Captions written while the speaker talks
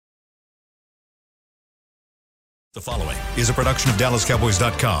The following is a production of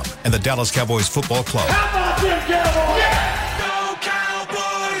DallasCowboys.com and the Dallas Cowboys Football Club. How about them Cowboys? Yeah! Go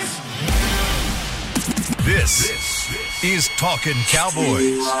Cowboys! This is Talkin'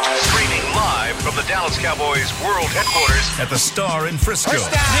 Cowboys. Streaming live from the Dallas Cowboys World Headquarters at the Star in Frisco. First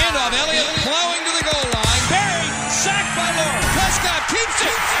down. Handoff, Elliott plowing to the goal line. Barry, sacked by Lawrence. Prescott keeps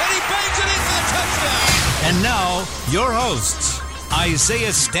it, and he bangs it in for the touchdown. And now, your hosts,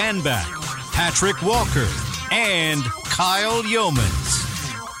 Isaiah Stanback, Patrick Walker, and Kyle Yeomans.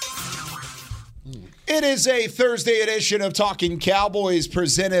 It is a Thursday edition of Talking Cowboys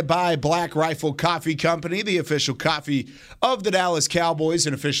presented by Black Rifle Coffee Company, the official coffee of the Dallas Cowboys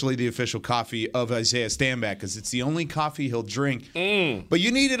and officially the official coffee of Isaiah Stanback because it's the only coffee he'll drink. But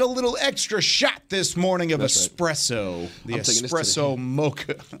you needed a little extra shot this morning of espresso, the espresso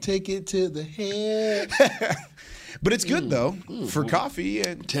mocha. Take it to the head. But it's good, though, for coffee.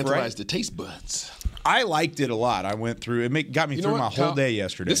 And tantalize the taste buds. I liked it a lot. I went through it. Got me through my whole day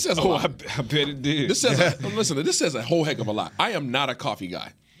yesterday. This says a lot. I bet it did. This says this says a whole heck of a lot. I am not a coffee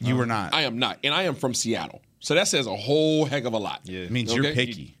guy. You were not. I am not. And I am from Seattle. So that says a whole heck of a lot. Yeah. It means you're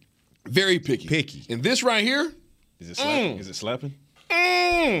picky. Very picky. Picky. And this right here. Is it slapping? Is it slapping?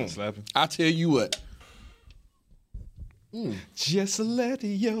 Slapping? I tell you what. Just let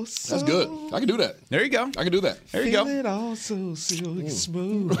your soul. That's good. I can do that. There you go. I can do that. There you go. Feel it all so silky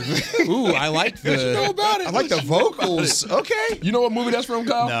smooth. Ooh, I like the. You know about it. I like the vocals. Okay. You know what movie that's from,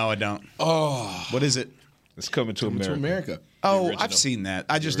 Kyle? No, I don't. Oh. What is it? It's coming to America. To America. Oh, I've seen that.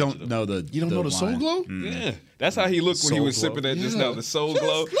 I just don't know the. You don't know the Soul line. Glow? Yeah. That's how he looked when he Soul was Glow. sipping that just now, the Soul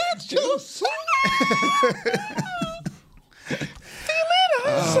Glow. Let your soul.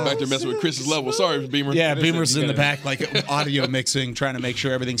 Back there messing with Chris's level. Sorry, Beamer. Yeah, Beamer's in the back, like audio mixing, trying to make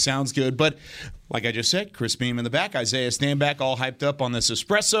sure everything sounds good. But like I just said, Chris Beam in the back, Isaiah Stanback, all hyped up on this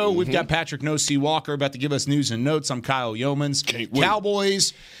espresso. We've got Patrick No C Walker about to give us news and notes. I'm Kyle Yeomans. Can't wait.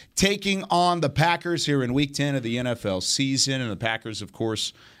 Cowboys taking on the Packers here in Week 10 of the NFL season, and the Packers, of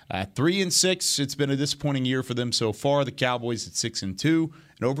course, 3-6. It's been a disappointing year for them so far. The Cowboys at 6-2, an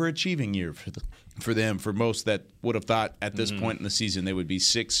overachieving year for them. For most that would have thought at this point in the season they would be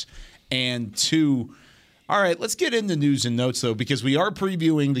 6-2. All right, let's get into news and notes, though, because we are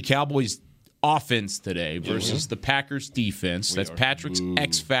previewing the Cowboys' offense today versus the Packers' defense. That's Patrick's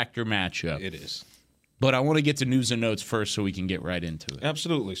X-Factor matchup. It is. But I want to get to news and notes first so we can get right into it.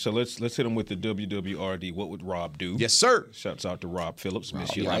 Absolutely. So let's hit him with the WWRD. What would Rob do? Yes, sir. Shouts out to Rob Phillips.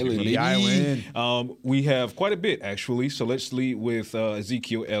 Miss you. Riley, We have quite a bit, actually. So let's lead with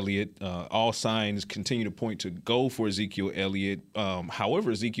Ezekiel Elliott. All signs continue to point to go for Ezekiel Elliott.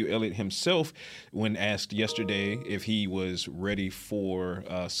 However, Ezekiel Elliott himself, when asked yesterday if he was ready for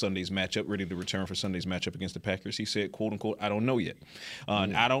Sunday's matchup, ready to return for Sunday's matchup against the Packers, he said, quote, unquote, I don't know yet.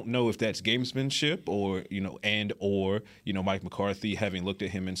 I don't know if that's gamesmanship or Mike McCarthy having looked at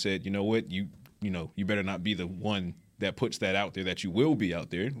him and said, you know what, you better not be the one that puts that out there that you will be out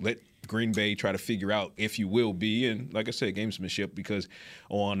there. Let Green Bay try to figure out if you will be. And like I said, gamesmanship, because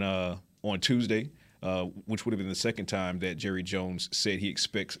on Tuesday, which would have been the second time that Jerry Jones said he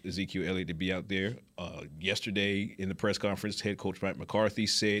expects Ezekiel Elliott to be out there. Yesterday in the press conference, head coach Mike McCarthy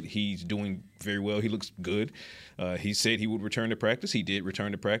said he's doing very well. He looks good. He said he would return to practice. He did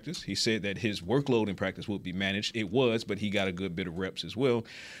return to practice. He said that his workload in practice would be managed. It was, but he got a good bit of reps as well.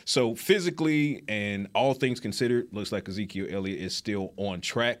 So physically and all things considered, looks like Ezekiel Elliott is still on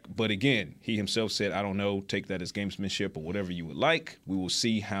track. But again, he himself said, I don't know, take that as gamesmanship or whatever you would like. We will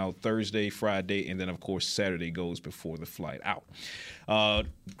see how Thursday, Friday, and then, of course, Saturday goes before the flight out.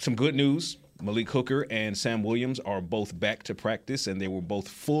 Some good news. Malik Hooker and Sam Williams are both back to practice, and they were both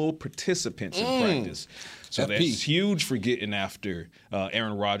full participants in practice. So that's huge for getting after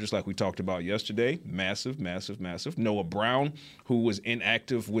Aaron Rodgers, like we talked about yesterday. Massive, massive, massive. Noah Brown, who was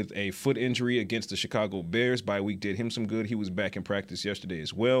inactive with a foot injury against the Chicago Bears. Bye week did him some good. He was back in practice yesterday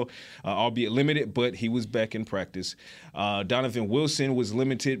as well, albeit limited, but he was back in practice. Donovan Wilson was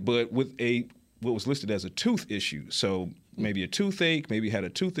limited, but with what was listed as a tooth issue. So maybe a toothache, maybe had a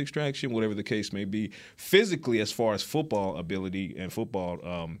tooth extraction, whatever the case may be. Physically, as far as football ability and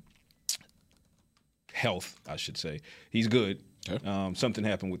football health, I should say, he's good. Okay. Something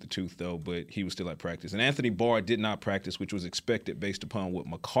happened with the tooth, though, but he was still at practice. And Anthony Barr did not practice, which was expected based upon what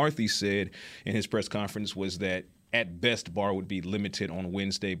McCarthy said in his press conference, was that at best Barr would be limited on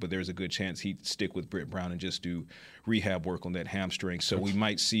Wednesday, but there's a good chance he'd stick with Britt Brown and just do rehab work on that hamstring. So we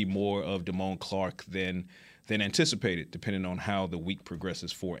might see more of Damone Clark than than anticipated, depending on how the week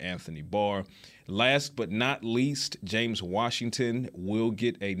progresses for Anthony Barr. Last but not least, James Washington will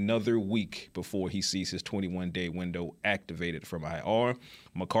get another week before he sees his 21-day window activated from IR.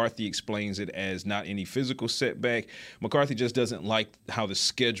 McCarthy explains it as not any physical setback. McCarthy just doesn't like how the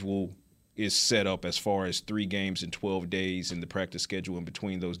schedule is set up as far as 3 games in 12 days and the practice schedule in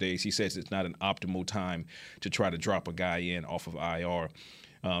between those days. He says it's not an optimal time to try to drop a guy in off of IR.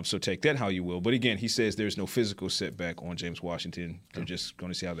 So take that how you will. But again, he says there's no physical setback on James Washington. They're just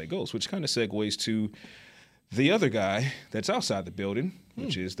going to see how that goes, which kind of segues to the other guy that's outside the building,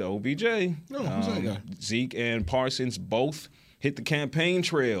 which is the OBJ. Who's that guy? Zeke and Parsons both hit the campaign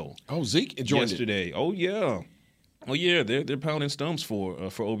trail. Oh, Zeke joined yesterday. It. Oh, yeah. Oh, yeah, they're pounding stumps for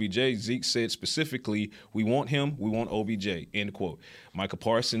OBJ. Zeke said specifically, we want him, we want OBJ, end quote. Micah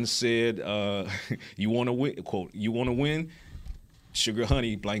Parsons said, you want to win, quote, you want to win? Sugar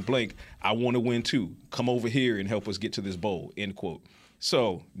honey, blank, blank, I want to win too. Come over here and help us get to this bowl, end quote.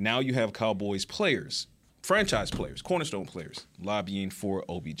 So now you have Cowboys players, franchise players, cornerstone players, lobbying for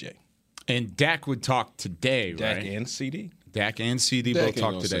OBJ. And Dak would talk today, Dak right? and CD? Dak and CD Dak both ain't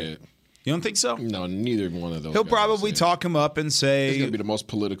talk gonna today. say it. You don't think so? No, neither one of those. He'll guys probably say it. talk him up and say, It's gonna be the most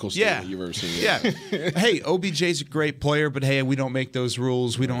political statement you've ever seen. Yeah. Hey, OBJ's a great player, but hey, we don't make those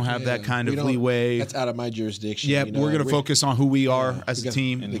rules. We don't have that kind of leeway. That's out of my jurisdiction. Yeah, we're going to focus on who we are as a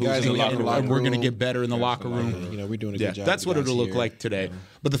team. and the who's guys in the locker room. And we're going to get better in the locker room. We're doing a good job. That's what it'll look like today.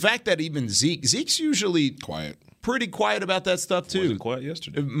 But the fact that even Zeke's usually Quiet. pretty quiet about that stuff too. Wasn't quiet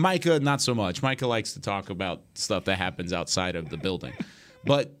yesterday. Micah, not so much. Micah likes to talk about stuff that happens outside of the building.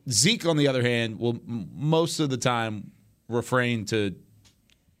 But Zeke, on the other hand, will most of the time refrain to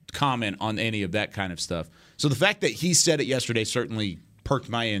comment on any of that kind of stuff. So the fact that he said it yesterday certainly perked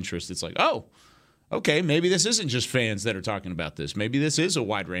my interest. It's like, oh, okay, maybe this isn't just fans that are talking about this. Maybe this is a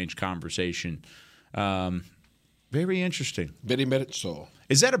wide-range conversation. Very interesting. Very so.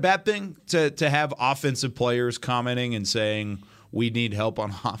 Is that a bad thing to have offensive players commenting and saying we need help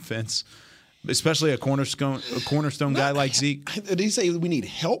on offense, especially a cornerstone guy like Zeke? Did he say we need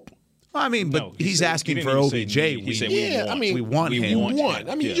help? I mean, but No, he he's said- asking he for didn't even OBJ. say need. He said we Yeah, want. I mean, we want him. Want.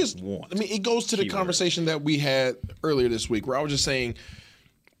 I mean, Yeah, it goes to the Keyword. conversation that we had earlier this week, where I was just saying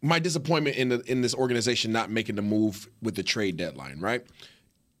my disappointment in this organization not making the move with the trade deadline. Right?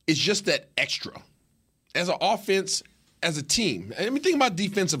 It's just that extra as an offense, as a team. I mean, think about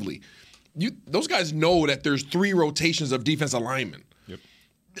defensively. Those guys know that there's 3 rotations of defensive linemen.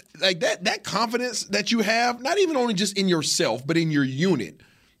 Like that confidence that you have, not even only just in yourself, but in your unit.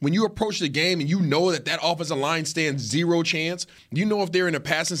 When you approach the game and you know that offensive line stands 0 chance, you know if they're in a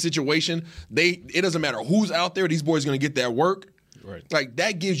passing situation, it doesn't matter who's out there, these boys are going to get that work. Right. Like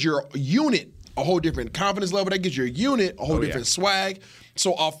that gives your unit a whole different confidence level. That gives your unit a whole different swag.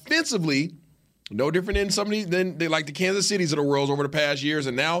 So offensively, no different than they like the Kansas Cities of the world over the past years.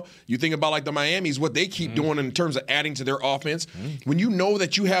 And now you think about like the Miamis, what they keep doing in terms of adding to their offense. When you know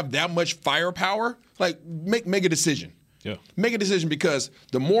that you have that much firepower, like make a decision. Yeah. Make a decision, because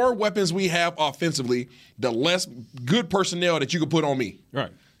the more weapons we have offensively, the less good personnel that you can put on me. Right.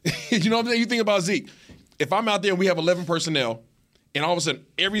 You know what I'm saying? You think about Zeke. If I'm out there and we have 11 personnel, and all of a sudden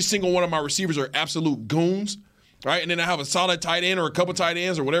every single one of my receivers are absolute goons, right? And then I have a solid tight end or a couple tight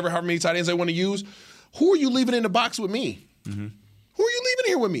ends or whatever, however many tight ends they want to use. Who are you leaving in the box with me? Mm-hmm. Who are you leaving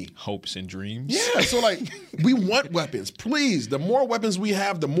here with me? Hopes and dreams. Yeah, so like we want weapons. Please, the more weapons we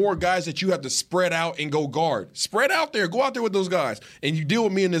have, the more guys that you have to spread out and go guard. Spread out there. Go out there with those guys. And you deal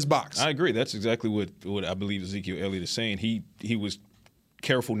with me in this box. I agree. That's exactly what I believe Ezekiel Elliott is saying. He was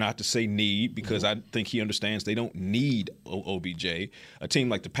careful not to say need, because I think he understands they don't need OBJ. A team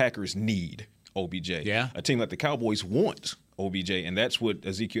like the Packers need OBJ. Yeah. A team like the Cowboys want OBJ, and that's what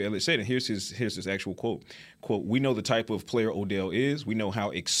Ezekiel Elliott said. And here's his actual quote. Quote, we know the type of player Odell is. We know how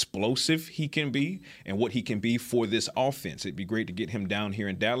explosive he can be and what he can be for this offense. It'd be great to get him down here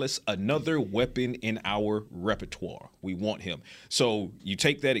in Dallas. Another weapon in our repertoire. We want him. So you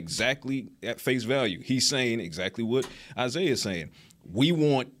take that exactly at face value. He's saying exactly what Isaiah is saying. We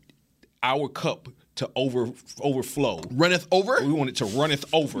want our cup to overflow. Runneth over? We want it to runneth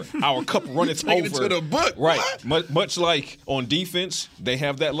over. Our cup runneth over. Taking it to the book. Right. What? Much like on defense, they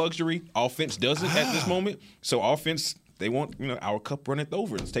have that luxury. Offense doesn't at this moment. So offense, they want, our cup runneth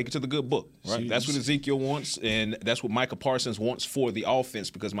over. Let's take it to the good book. Right. That's what Ezekiel wants, and that's what Micah Parsons wants for the offense,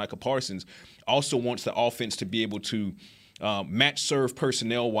 because Micah Parsons also wants the offense to be able to match serve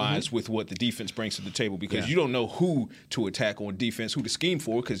personnel-wise with what the defense brings to the table, because you don't know who to attack on defense, who to scheme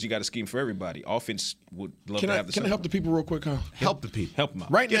for, because you got to scheme for everybody. Offense would love to have the Can I help the people real quick, huh? Help the people. Help them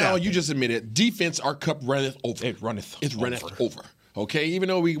out. Right now, you just admitted defense, our cup runneth over. It runneth It's runneth over. Okay, even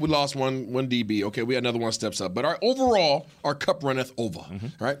though we lost one DB, okay, we had another one steps up. But our cup runneth over,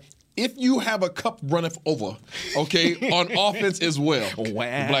 right? If you have a cup runneth over, okay, on offense as well.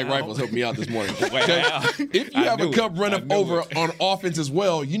 Wow. Black Rifles helped me out this morning. Okay? If you have a cup runneth over on offense as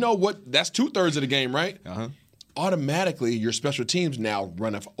well, you know what? That's 2/3 of the game, right? Automatically, your special teams now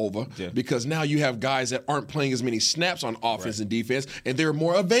runneth over because now you have guys that aren't playing as many snaps on offense and defense, and they're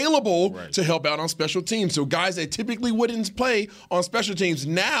more available to help out on special teams. So guys that typically wouldn't play on special teams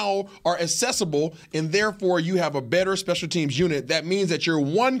now are accessible, and therefore you have a better special teams unit. That means that your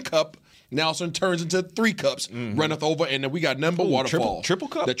one cup now turns into 3 cups, runneth over, and then we got number waterfall. Triple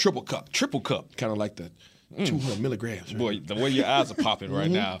cup? The triple cup. Triple cup. Kind of like that. 200 milligrams. Right? Boy, the way your eyes are popping right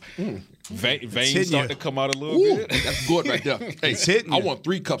now, veins start to come out a little Ooh, bit. that's good right there. Hey, It's hitting I you. want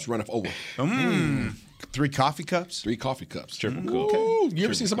 3 cups runneth over. 3 coffee cups? 3 coffee cups. Triple cup. Ooh, you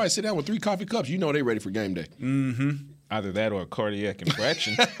ever seen somebody sit down with 3 coffee cups? You know they ready for game day. Either that or a cardiac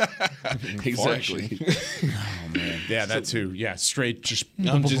infraction. Exactly. Yeah, that too. Yeah, straight just.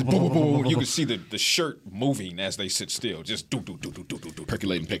 I'm just boom, boom, boom, boom. You can see the shirt moving as they sit still. Just do.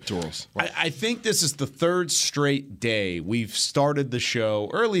 Percolating pectorals. I think this is the 3rd straight day we've started the show,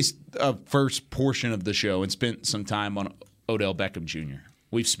 or at least a first portion of the show, and spent some time on Odell Beckham Jr.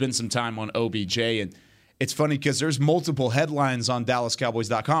 We've spent some time on OBJ, and it's funny because there's multiple headlines on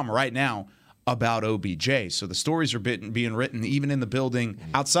DallasCowboys.com right now about OBJ. So the stories are being written even in the building.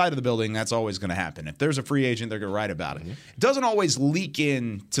 Outside of the building, that's always going to happen. If there's a free agent, they're going to write about it. It doesn't always leak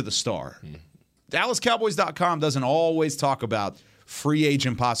in to the Star. DallasCowboys.com doesn't always talk about free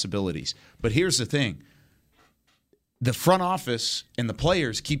agent possibilities. But here's the thing. The front office and the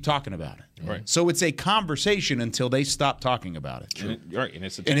players keep talking about it. Right. So it's a conversation until they stop talking about it.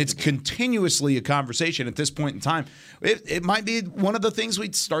 And it's continuously a conversation at this point in time. It might be one of the things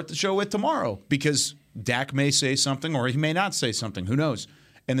we'd start the show with tomorrow because Dak may say something or he may not say something. Who knows?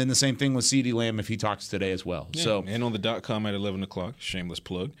 And then the same thing with CeeDee Lamb if he talks today as well. Yeah. So and on the .com at 11 o'clock, shameless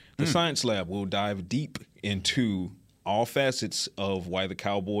plug, the Science Lab will dive deep into all facets of why the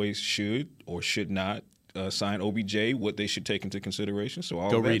Cowboys should or should not sign OBJ, what they should take into consideration. So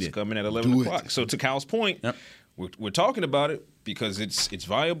all of that's coming at 11 o'clock. So to Kyle's point, we're talking about it because it's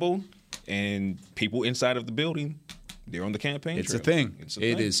viable, and people inside of the building, they're on the campaign it's trail. a thing.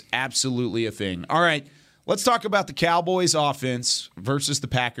 It is absolutely a thing. All right, let's talk about the Cowboys offense versus the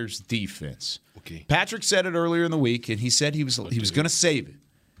Packers defense. Okay. Patrick said it earlier in the week, and he said he was going to save it.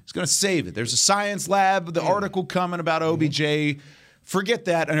 He's going to save it. There's a Science Lab, the article coming about OBJ. Forget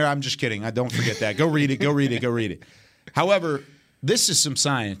that. I'm just kidding. I don't forget that. Go read it. However, this is some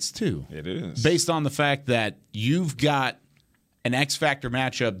science, too. It is. Based on the fact that you've got an X-Factor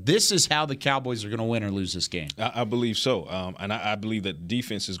matchup. This is how the Cowboys are going to win or lose this game. I believe so. And I believe that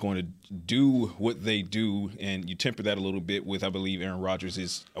defense is going to do what they do, and you temper that a little bit with I don't believe Aaron Rodgers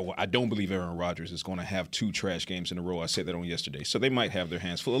is going to have 2 trash games in a row. I said that on yesterday. So they might have their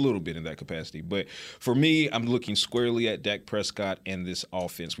hands full a little bit in that capacity. But for me, I'm looking squarely at Dak Prescott and this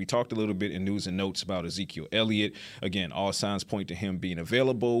offense. We talked a little bit in news and notes about Ezekiel Elliott. Again, all signs point to him being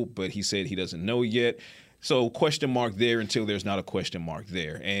available, but he said he doesn't know yet. So question mark there until there's not a question mark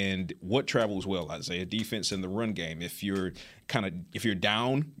there. And what travels well, Isaiah? Defense and the run game. If you're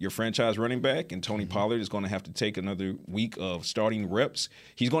down your franchise running back and Tony Pollard is going to have to take another week of starting reps,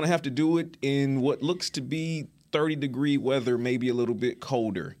 he's going to have to do it in what looks to be 30-degree weather, maybe a little bit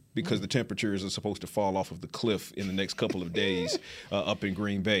colder, because the temperatures are supposed to fall off of the cliff in the next couple of days up in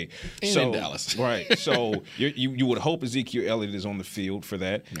Green Bay. And in Dallas. Right. So you would hope Ezekiel Elliott is on the field for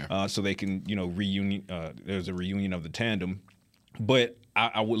that, so they can, reunion. There's a reunion of the tandem. But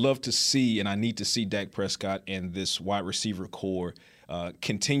I would love to see, and I need to see Dak Prescott and this wide receiver core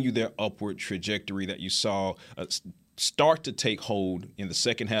continue their upward trajectory that you saw start to take hold in the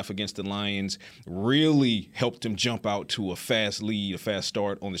second half against the Lions, really helped them jump out to a fast lead, a fast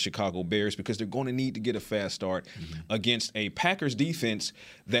start on the Chicago Bears, because they're going to need to get a fast start against a Packers defense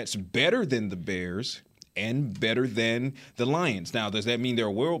that's better than the Bears and better than the Lions. Now, does that mean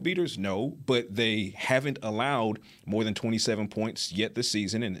they're world beaters? No, but they haven't allowed more than 27 points yet this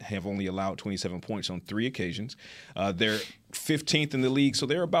season and have only allowed 27 points on 3 occasions. They're 15th in the league, so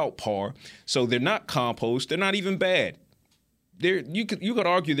they're about par. So they're not compost. They're not even bad. You could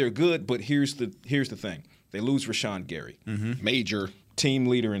argue they're good, but here's the thing. They lose Rashawn Gary. Major. Team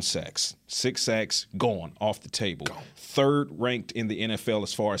leader in sacks. 6 sacks, gone, off the table. 3rd ranked in the NFL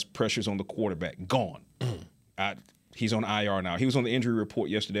as far as pressures on the quarterback, gone. He's on IR now. He was on the injury report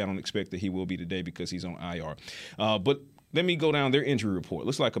yesterday. I don't expect that he will be today because he's on IR. But Let me go down their injury report.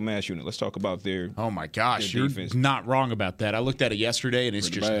 Looks like a mass unit. Let's talk about their Oh, my gosh. their You're defense. not wrong about that. I looked at it yesterday, and it's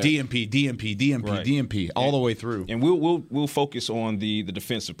Pretty just bad. DMP, Right. DMP, all the way through. And we'll focus on the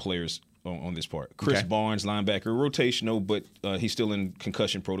defensive players on this part. Chris Okay. Barnes, linebacker, rotational, but he's still in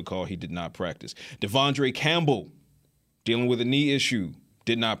concussion protocol. He did not practice. Devondre Campbell, dealing with a knee issue,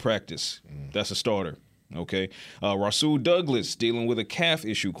 did not practice. That's a starter. Okay. Rasul Douglas, dealing with a calf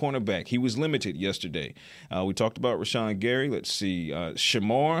issue, cornerback. He was limited yesterday. We talked about Rashawn Gary. Let's see.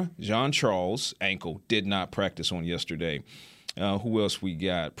 Shamar Jean-Charles, ankle, did not practice on yesterday. Who else we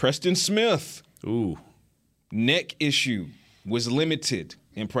got? Preston Smith. Ooh. Neck issue, was limited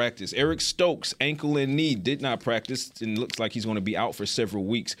in practice. Eric Stokes, ankle and knee, did not practice and looks like he's going to be out for several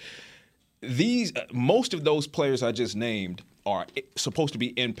weeks. Most of those players I just named are supposed to be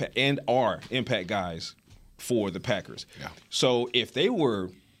impact guys for the Packers. Yeah. So if they were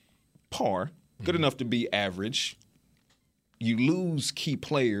par, good enough to be average, you lose key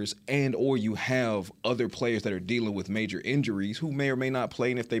players and or you have other players that are dealing with major injuries who may or may not play,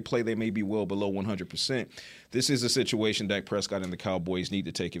 and if they play, they may be well below 100%. This is a situation Dak Prescott and the Cowboys need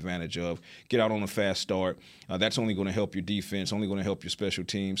to take advantage of. Get out on a fast start. That's only going to help your defense, only going to help your special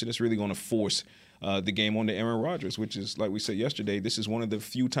teams, and it's really going to force the game on to Aaron Rodgers, which is, like we said yesterday, this is one of the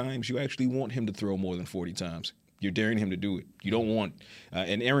few times you actually want him to throw more than 40 times. You're daring him to do it. You don't want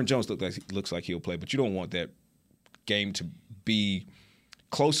and Aaron Jones looks like he'll play, but you don't want that game to be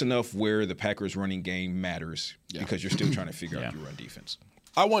close enough where the Packers' running game matters because you're still trying to figure out your run defense.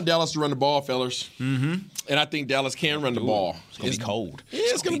 I want Dallas to run the ball, fellas. Mm-hmm. And I think Dallas can run the ball. It's going to be cold. Yeah,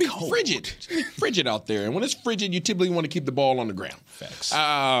 it's going to be frigid. It's gonna be frigid out there. And when it's frigid, you typically want to keep the ball on the ground. Facts.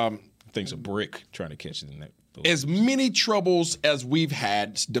 Thing's a brick trying to catch it in that. As many troubles as we've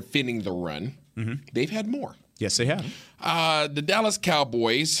had defending the run, they've had more. Yes, they have. The Dallas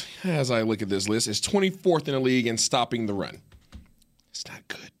Cowboys, as I look at this list, is 24th in the league in stopping the run. It's not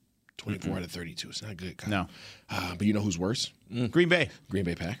good. 24 out of 32. It's not good, Kyle. No. But you know who's worse? Green Bay. Green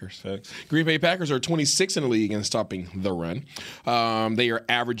Bay Packers. Facts. Green Bay Packers are 26th in the league in stopping the run. They are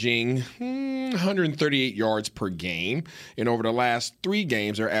averaging 138 yards per game. And over the last 3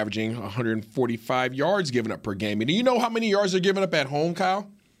 games, they're averaging 145 yards given up per game. And do you know how many yards they're giving up at home, Kyle?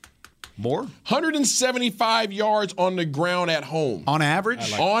 More? 175 yards on the ground at home. On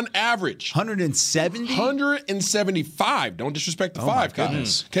average? On average. 170? 175. Don't disrespect the Oh, my 5, Kyle.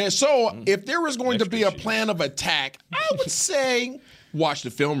 goodness. Okay, so if there was going to be a plan of attack, I would say watch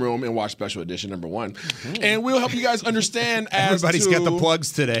the film room and watch Special Edition number 1. And we'll help you guys understand as Everybody's got the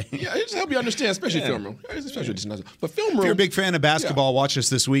plugs today. Yeah, just help you understand, especially film room. It's a Special Edition. But film room. If you're a big fan of basketball, watch us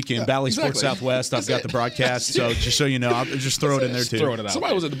this weekend. Bally Sports exactly. Southwest. I've got the broadcast. So just so you know, I'll just throw it in there too. Throw it out.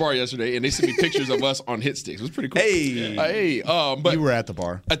 Somebody was at the bar yesterday and they sent me pictures of us on hit sticks. It was pretty cool. Hey. Hey. But You were at the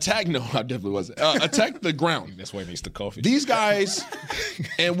bar. attack, no, I definitely wasn't. Attack the ground. That's why he makes the coffee. These guys,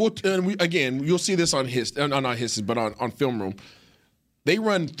 you'll see this on not his, but on film room. They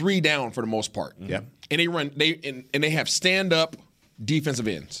run 3 down for the most part. Yep. And they have stand up defensive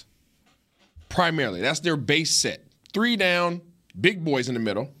ends. Primarily, that's their base set. 3 down, big boys in the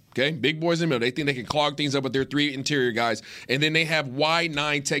middle. Okay, big boys in the middle. They think they can clog things up with their 3 interior guys, and then they have wide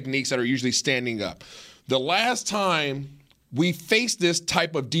 9 techniques that are usually standing up. The last time we faced this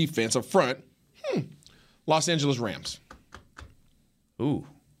type of defense up front, Los Angeles Rams. Ooh.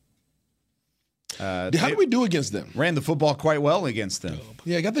 How did we do against them? Ran the football quite well against them.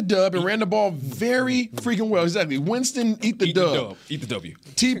 Yeah, got the dub and ran the ball very freaking well. Exactly. Winston eat the dub. Eat the W.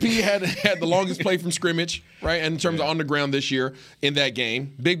 TP had the longest play from scrimmage, right, in terms of on the ground this year in that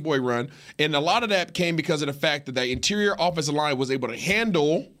game. Big boy run. And a lot of that came because of the fact that the interior offensive line was able to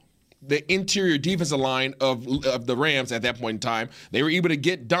handle the interior defensive line of the Rams at that point in time. They were able to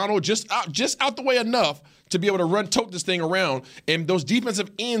get Donald just out the way enough to be able to tote this thing around. And those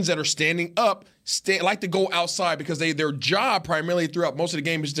defensive ends that are standing up like to go outside because their job primarily throughout most of the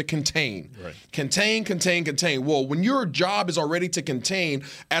game is to contain. Right. Contain. Well, when your job is already to contain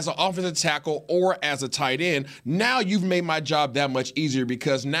as an offensive tackle or as a tight end, now you've made my job that much easier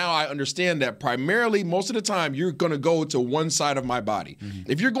because now I understand that primarily most of the time you're going to go to one side of my body. Mm-hmm.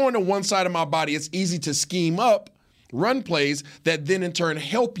 If you're going to one side of my body, it's easy to scheme up run plays that then in turn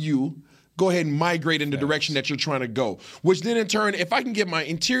help you go ahead and migrate in the direction that you're trying to go. Which then in turn, if I can get my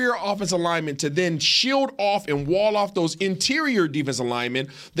interior offensive lineman to then shield off and wall off those interior defensive linemen,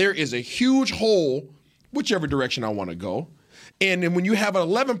 there is a huge hole, whichever direction I want to go. And then when you have an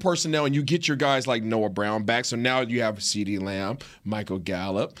 11 personnel and you get your guys like Noah Brown back, so now you have CeeDee Lamb, Michael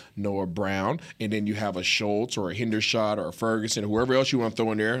Gallup, Noah Brown, and then you have a Schultz or a Hendershot or a Ferguson, whoever else you want to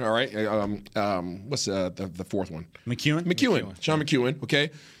throw in there, all right? What's the fourth one? McEwen. Sean McEwen, okay?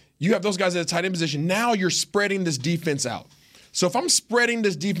 You have those guys at the tight end position. Now you're spreading this defense out. So if I'm spreading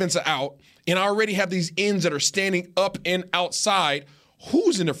this defense out and I already have these ends that are standing up and outside,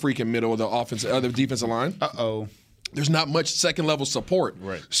 who's in the freaking middle of the defensive line? Uh-oh. There's not much second-level support.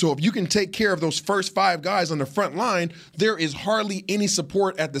 Right. So if you can take care of those first 5 guys on the front line, there is hardly any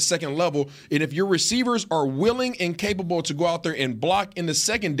support at the second level. And if your receivers are willing and capable to go out there and block in the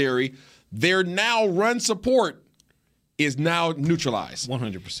secondary, their now run support is now neutralized.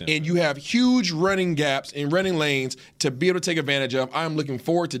 100%. And you have huge running gaps and running lanes to be able to take advantage of. I'm looking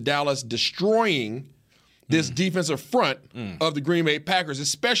forward to Dallas destroying this defensive front of the Green Bay Packers,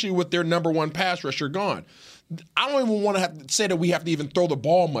 especially with their number 1 pass rusher gone. I don't even want to have to say that we have to even throw the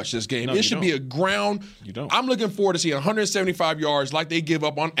ball much this game. No, it should be a ground. You don't. I'm looking forward to seeing 175 yards like they give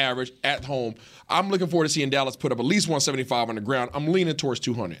up on average at home. I'm looking forward to seeing Dallas put up at least 175 on the ground. I'm leaning towards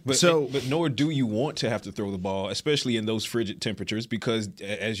 200. But nor do you want to have to throw the ball, especially in those frigid temperatures, because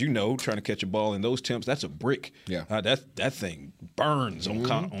as you know, trying to catch a ball in those temps, that's a brick. Yeah. That thing burns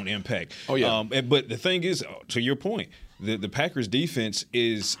on impact. Oh, yeah. But the thing is, to your point, the Packers defense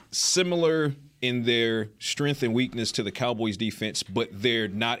is similar in their strength and weakness to the Cowboys defense, but they're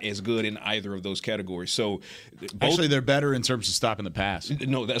not as good in either of those categories. So actually, they're better in terms of stopping the pass.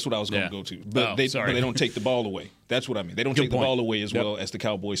 No, that's what I was going to go to. But they don't take the ball away. That's what I mean. They don't take the ball away as well as the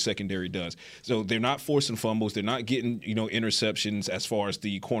Cowboys secondary does. So they're not forcing fumbles. They're not getting interceptions as far as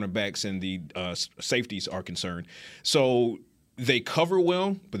the cornerbacks and the safeties are concerned. So they cover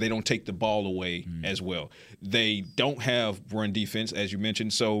well, but they don't take the ball away as well. They don't have run defense, as you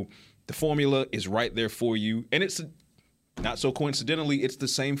mentioned. So the formula is right there for you. And it's not so coincidentally, it's the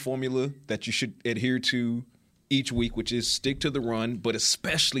same formula that you should adhere to each week, which is stick to the run, but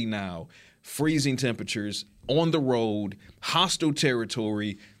especially now, freezing temperatures, on the road, hostile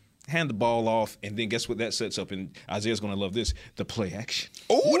territory, hand the ball off, and then guess what that sets up? And Isaiah's going to love this, the play action.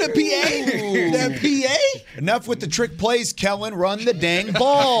 Oh, the PA. The PA. Enough with the trick plays, Kellen. Run the dang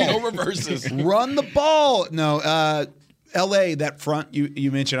ball. No reverses. Run the ball. No, L.A., that front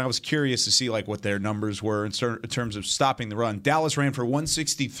you mentioned, I was curious to see what their numbers were in terms of stopping the run. Dallas ran for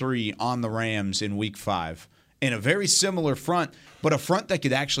 163 on the Rams in Week 5. In a very similar front, but a front that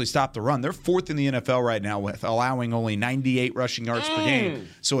could actually stop the run. They're 4th in the NFL right now with allowing only 98 rushing yards per game.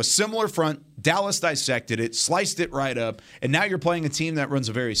 So a similar front. Dallas dissected it, sliced it right up, and now you're playing a team that runs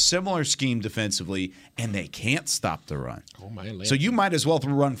a very similar scheme defensively, and they can't stop the run. Oh, my. So you might as well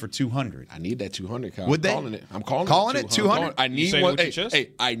run for 200. I need that 200, Kyle. Would they? I'm calling it 200. I need one.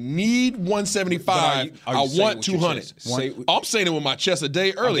 I need 175. I want 200. I'm saying it with my chest a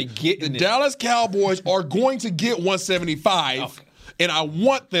day early. The Dallas Cowboys are going to get 175, and I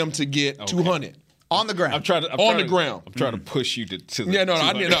want them to get 200. On the ground. I'm trying to push you to the. Yeah, no.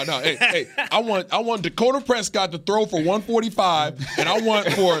 Hey, I want Dakota Prescott to throw for 145, and I want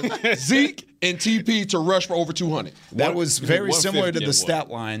for Zeke and TP to rush for over 200. That was very similar to the stat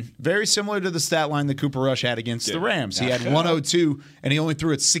line. Very similar to the stat line that Cooper Rush had against the Rams. He had 102, and he only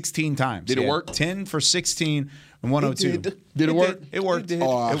threw it 16 times. Did it work? 10 for 16 and 102. Did it work? It worked. It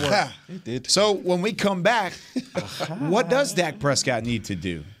worked. It did. So when we come back, what does Dak Prescott need to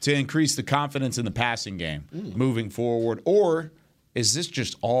do to increase the confidence in the passing game moving forward? Or is this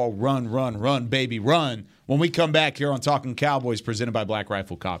just all run, baby, run? When we come back here on Talking Cowboys, presented by Black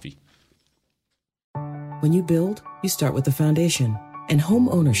Rifle Coffee. When you build, you start with the foundation. And home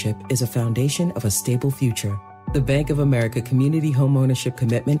ownership is a foundation of a stable future. The Bank of America Community Homeownership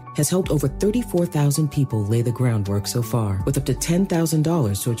Commitment has helped over 34,000 people lay the groundwork so far, with up to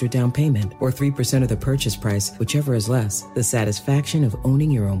 $10,000 towards your down payment or 3% of the purchase price, whichever is less. The satisfaction of owning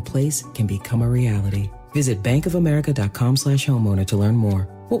your own place can become a reality. Visit bankofamerica.com/homeowner to learn more.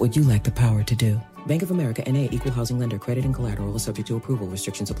 What would you like the power to do? Bank of America N.A. Equal Housing Lender. Credit and collateral is subject to approval.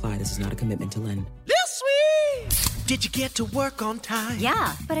 Restrictions apply. This is not a commitment to lend. Lil Sweet! Did you get to work on time?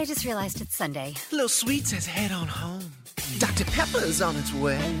 Yeah, but I just realized it's Sunday. Lil Sweet says head on home. Dr. Pepper's on its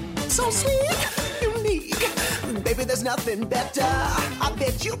way. So sweet, unique. Baby, there's nothing better. I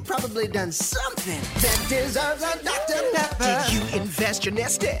bet you've probably done something that deserves a Dr. Pepper. Did you invest your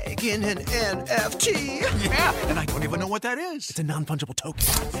nest egg in an NFT? Yeah, and I don't even know what that is. It's a non-fungible token.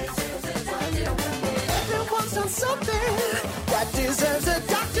 Everyone's done something that deserves a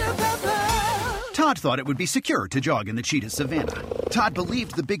Dr. Pepper. Todd thought it would be secure to jog in the cheetah savanna. Todd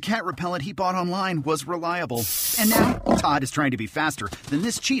believed the big cat repellent he bought online was reliable. And now, Todd is trying to be faster than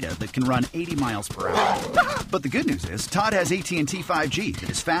this cheetah that can run 80 miles per hour. But the good news is, Todd has AT&T 5G that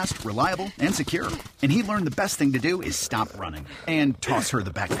is fast, reliable, and secure. And he learned the best thing to do is stop running and toss her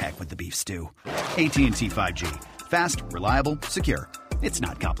the backpack with the beef stew. AT&T 5G. Fast, reliable, secure. It's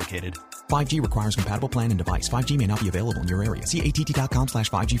not complicated. 5G requires compatible plan and device. 5G may not be available in your area. See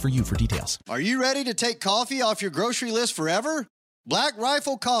att.com/5G for you for details. Are you ready to take coffee off your grocery list forever? Black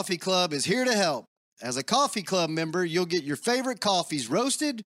Rifle Coffee Club is here to help. As a coffee club member, you'll get your favorite coffees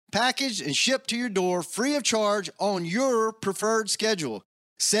roasted, packaged, and shipped to your door free of charge on your preferred schedule.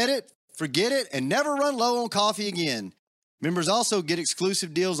 Set it, forget it, and never run low on coffee again. Members also get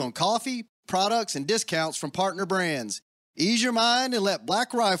exclusive deals on coffee, products, and discounts from partner brands. Ease your mind and let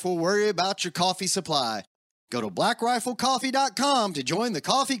Black Rifle worry about your coffee supply. Go to blackriflecoffee.com to join the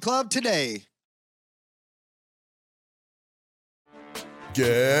coffee club today.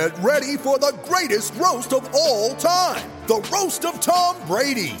 Get ready for the greatest roast of all time, the Roast of Tom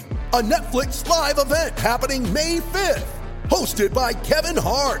Brady, a Netflix live event happening May 5th. Hosted by Kevin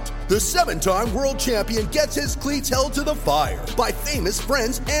Hart, the 7-time world champion gets his cleats held to the fire by famous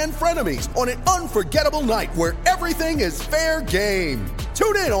friends and frenemies on an unforgettable night where everything is fair game.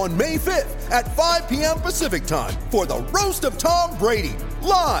 Tune in on May 5th at 5 p.m. Pacific time for the Roast of Tom Brady,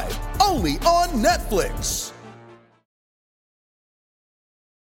 live only on Netflix.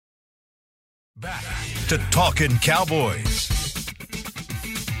 Back to Talking Cowboys.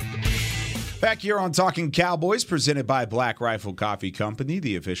 Back here on Talking Cowboys, presented by Black Rifle Coffee Company,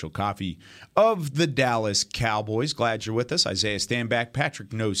 the official coffee of the Dallas Cowboys. Glad you're with us. Isaiah Stanback,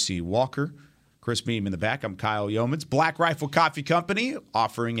 Patrick No-C Walker, Chris Beam in the back. I'm Kyle Yeomans. Black Rifle Coffee Company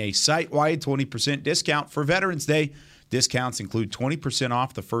offering a site-wide 20% discount for Veterans Day. Discounts include 20%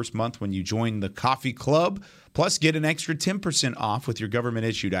 off the first month when you join the coffee club, plus get an extra 10% off with your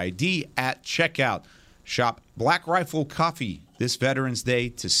government-issued ID at checkout. Shop Black Rifle Coffee this Veterans Day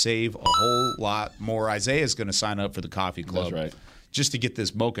to save a whole lot more. Isaiah's going to sign up for the coffee club. That's right. Just to get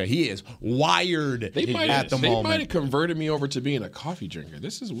this mocha. He is wired at the moment. They might have converted me over to being a coffee drinker.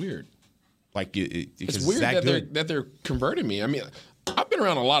 This is weird. Like it's weird that they're converting me. I mean, I've been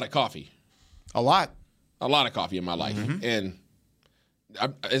around a lot of coffee. A lot of coffee in my life. Mm-hmm. And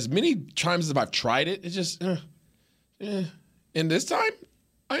as many times as I've tried it, it's just, And this time,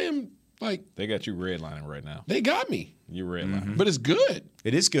 I am like... They got you redlining right now. They got me. You're redlining. Mm-hmm. But it's good.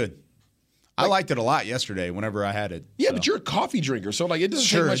 It is good. I liked it a lot yesterday whenever I had it. Yeah, so. But you're a coffee drinker, so like it doesn't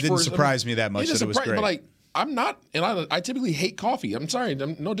take much it didn't surprise me that much that it was great. But like, I'm not, and I typically hate coffee. I'm sorry,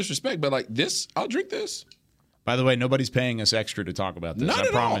 no disrespect, but like this, I'll drink this. By the way, nobody's paying us extra to talk about this. Not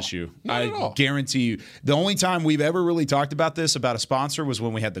I promise you. Not at all. Guarantee you. The only time we've ever really talked about this, about a sponsor, was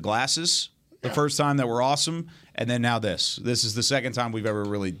when we had the glasses. The first time that were awesome, and then now this. This is the second time we've ever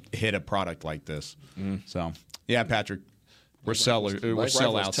really hit a product like this. So, yeah, Patrick, we're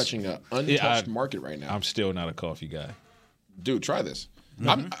sellouts. Touching an untouched market right now. I'm still not a coffee guy. Dude, try this.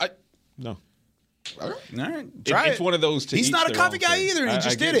 No. All right, try it's one of those. He's not a coffee guy either. He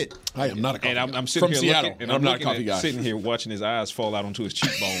just did it. I am not a coffee guy. And I'm sitting from here Seattle, looking, and I'm not a coffee guy. Sitting here watching his eyes fall out onto his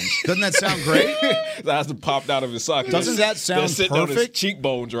cheekbones. Doesn't that sound great? His eyes have popped out of his socket. Doesn't that sound sitting perfect? on his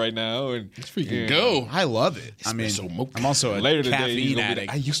cheekbones right now, and let's freaking go. I love it. I mean, I'm also a later caffeine today.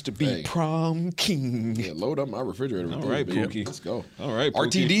 addict. I used to be prom king. Yeah, load up my refrigerator. All right, Pookie. Let's go. All right,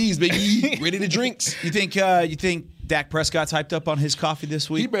 Pookie. RTDs, baby, ready to drinks. You think Dak Prescott's hyped up on his coffee this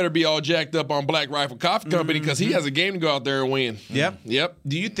week? He better be all jacked up on Black Rifle Coffee Company because he has a game to go out there and win. Yep.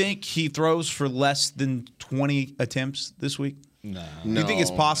 Do you think he throws for less than 20 attempts this week? No. Do you think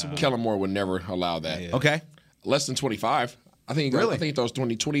it's possible? Kellen Moore would never allow that. Yeah. Okay. Less than 25. I think he throws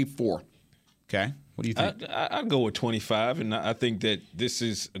 24. Okay. What do you think? I'd go with 25, and I think that this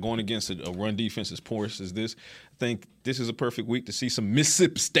is going against a run defense as porous as this. I think this is a perfect week to see some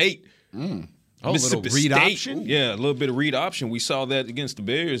Mississippi State. A little read option? Yeah, a little bit of read option. We saw that against the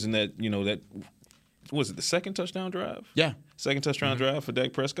Bears, and that was it the second touchdown drive? Yeah. Second touchdown drive for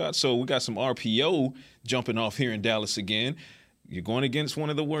Dak Prescott. So we got some RPO jumping off here in Dallas again. You're going against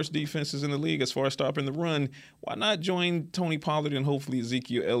one of the worst defenses in the league as far as stopping the run. Why not join Tony Pollard and hopefully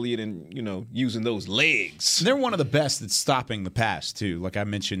Ezekiel Elliott and, using those legs? They're one of the best at stopping the pass, too, like I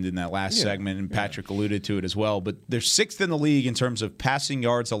mentioned in that last segment, and Patrick alluded to it as well. But they're sixth in the league in terms of passing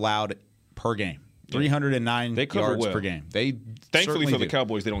yards allowed per game. 309 yards per game. Thankfully for the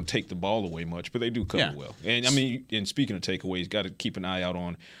Cowboys, they don't take the ball away much, but they do cover well. And, and speaking of takeaways, got to keep an eye out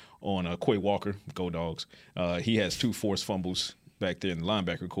on Quay Walker, Go Dogs. He has 2 forced fumbles back there in the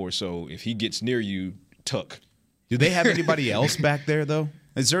linebacker core, so if he gets near you, tuck. Do they have anybody else back there, though?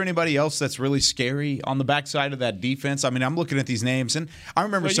 Is there anybody else that's really scary on the backside of that defense? I mean, I'm looking at these names, and I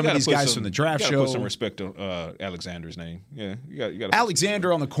remember some of these guys from the draft show. Put some respect on Alexander's name. Yeah, you got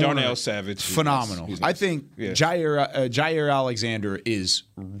Alexander on the corner. Darnell Savage, phenomenal. He's nice. I think Jair Alexander is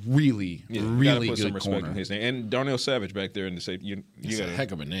really put good some respect corner. On his name. And Darnell Savage back there in the safety. It's a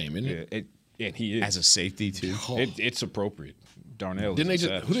heck of a name, isn't it? And he is as a safety too. It's appropriate. Darnell. Didn't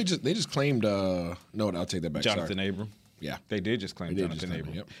they just claimed? No, I'll take that back. Jonathan Abram. Yeah, they did just claim Jonathan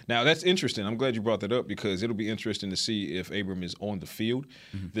Abram. Yep. Now that's interesting. I'm glad you brought that up because it'll be interesting to see if Abram is on the field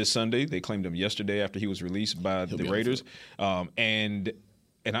this Sunday. They claimed him yesterday after he was released by the Raiders,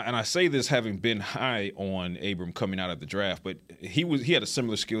 And I say this having been high on Abram coming out of the draft, but he had a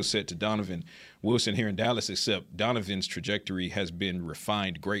similar skill set to Donovan Wilson here in Dallas, except Donovan's trajectory has been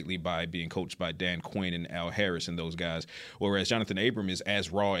refined greatly by being coached by Dan Quinn and Al Harris and those guys, whereas Jonathan Abram is as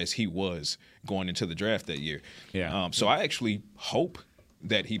raw as he was going into the draft that year. Yeah. So I actually hope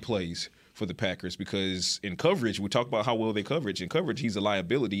that he plays for the Packers because in coverage, we talk about how well they coverage. In coverage, he's a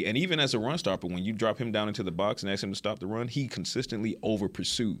liability. And even as a run stopper, when you drop him down into the box and ask him to stop the run, he consistently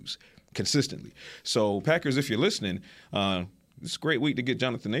over-pursues. Consistently. So, Packers, if you're listening, it's a great week to get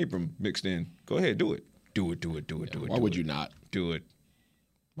Jonathan Abram mixed in. Go ahead, do it. Do it. Why would you not? Do it.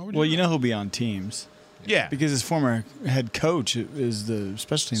 Well, you know he'll be on teams. Yeah. Because his former head coach is the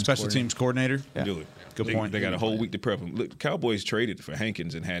special teams coordinator. Yeah. Do it. Good point. They got a whole week to prep him. Look, Cowboys traded for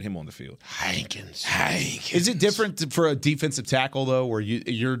Hankins and had him on the field. Hankins. Is it different for a defensive tackle, though, where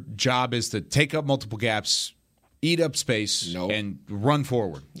your job is to take up multiple gaps, eat up space, and run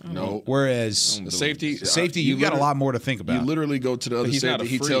forward? No. Whereas the safety, you've got a lot more to think about. You literally go to the other safety.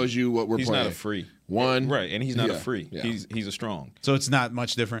 He tells you what we're playing. He's not a free. One. Right, and he's not a free. Yeah. He's a strong. So it's not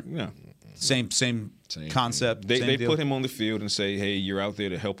much different? Yeah. Same concept. They put him on the field and say, hey, you're out there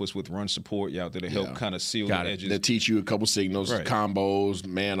to help us with run support. You're out there to help kind of seal the edges. They teach you a couple signals, combos,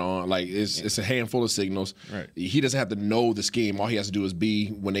 man on. Like it's a handful of signals. Right. He doesn't have to know the scheme. All he has to do is be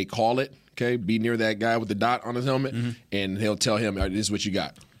when they call it. Okay, be near that guy with the dot on his helmet, and he'll tell him, "This is what you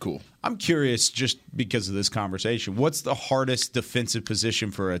got." Cool. I'm curious, just because of this conversation, what's the hardest defensive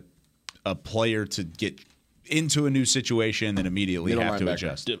position for a player to get into a new situation and then immediately have to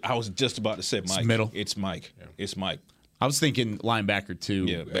adjust? I was just about to say Mike. It's Mike. Yeah. It's Mike. I was thinking linebacker too.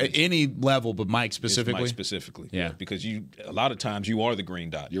 Yeah, at any level, but Mike specifically. Mike specifically. Yeah, because a lot of times you are the green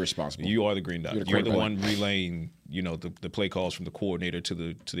dot. You're responsible. You are the green dot. You're the one relaying, the play calls from the coordinator to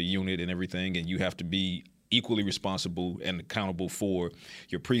the unit and everything, and you have to be equally responsible and accountable for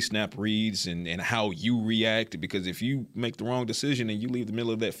your pre-snap reads and how you react. Because if you make the wrong decision and you leave the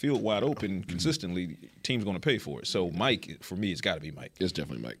middle of that field wide open consistently, the team's going to pay for it. So Mike, for me, it's got to be Mike. It's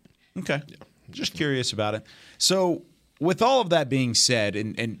definitely Mike. Okay. Yeah. Just curious about it. So with all of that being said,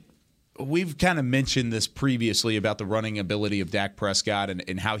 and we've kind of mentioned this previously about the running ability of Dak Prescott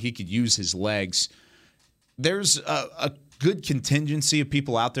and how he could use his legs, there's a good contingency of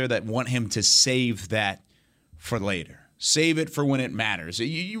people out there that want him to save that for later. Save it for when it matters.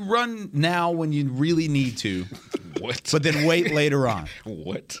 You run now when you really need to. What? But then wait later on.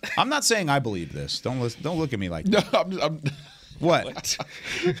 What? I'm not saying I believe this. Don't look at me like that. No, What?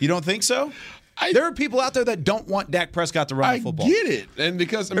 You don't think so? There are people out there that don't want Dak Prescott to run the football. I get it, and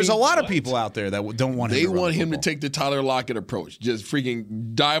because there's a lot of people out there that don't want him. They to run want him the to take the Tyler Lockett approach, just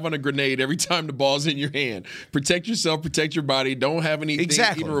freaking dive on a grenade every time the ball's in your hand. Protect yourself, protect your body. Don't have anything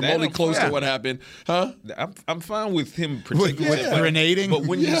even remotely close to what happened, huh? I'm fine with him protecting grenading, but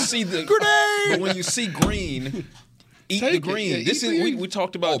when you see the grenade, but when you see green. Eat the green. This is we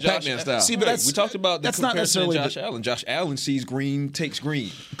talked about Josh Pac-Man style. See, but we talked about that's not necessarily Josh Allen. Josh Allen sees green, takes green.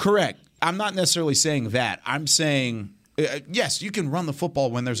 Correct. I'm not necessarily saying that. I'm saying yes, you can run the football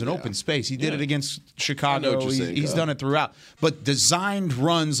when there's an open space. He did it against Chicago. He's done it throughout. But designed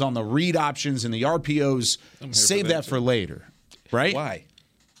runs on the read options and the RPOs, save that for later, right? Why?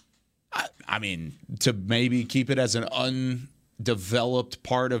 I mean, to maybe keep it as an undeveloped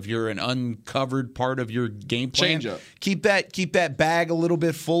part of an uncovered part of your game plan. Change up. Keep that bag a little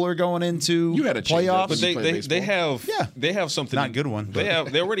bit fuller going into you had a playoffs. But they have something. Not a good one.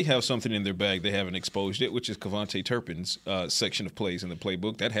 They already have something in their bag. They haven't exposed it, which is Kevontae Turpin's section of plays in the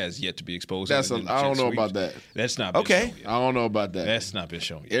playbook that has yet to be exposed. I don't know about that. That's not been shown yet. I don't know about that. That's not been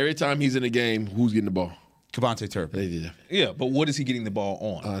shown yet. Every time he's in the game, who's getting the ball? Kevontae Turpin. Yeah, but what is he getting the ball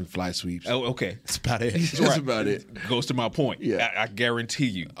on? On fly sweeps. Oh, okay. That's about it. That's about it. Goes to my point. Yeah. I guarantee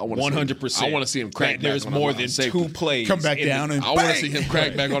you, 100%. I want to see him crack back. There's more than two plays. Come back down and I want to see him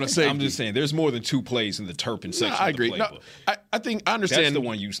crack back on a safety. I'm just saying, there's more than two plays in the Turpin section. I agree. Of the playbook. I understand. That's the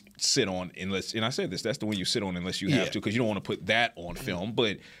one you sit on unless, and I said this, that's the one you sit on unless you have to, because you don't want to put that on film.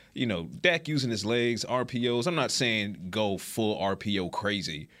 But, Dak using his legs, RPOs, I'm not saying go full RPO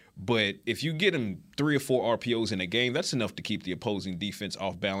crazy. But if you get him 3 or 4 RPOs in a game, that's enough to keep the opposing defense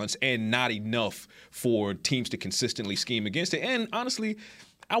off balance and not enough for teams to consistently scheme against it. And honestly,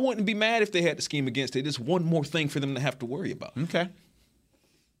 I wouldn't be mad if they had to scheme against it. It's one more thing for them to have to worry about. Okay.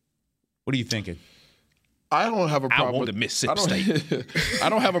 What are you thinking? I don't have a problem with Mississippi State. I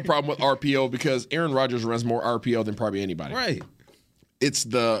don't have a problem with RPO because Aaron Rodgers runs more RPO than probably anybody. Right. It's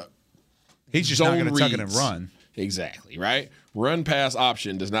the he's just not going to tuck it and run. Exactly, right? Run pass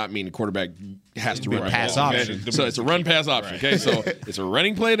option does not mean the quarterback has to run pass the ball, option. Okay? So it's a run pass option. Okay, so it's a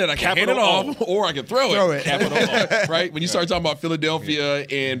running play that I can hand it off or I can throw it. Capital O, right? When you start talking about Philadelphia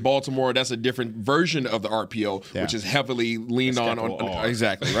and Baltimore, that's a different version of the RPO, which is heavily leaned on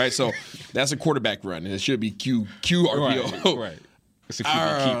exactly, right? So that's a quarterback run, and it should be Q RPO. Right. It's a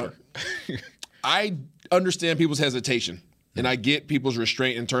keeper. I understand people's hesitation. And I get people's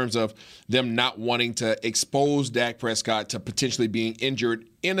restraint in terms of them not wanting to expose Dak Prescott to potentially being injured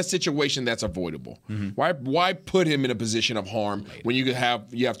in a situation that's avoidable. Why put him in a position of harm when you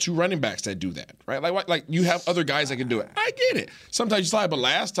have two running backs that do that, right? Like you have other guys that can do it. I get it. Sometimes you slide, but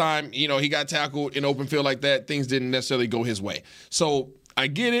last time, he got tackled in open field like that, things didn't necessarily go his way. So I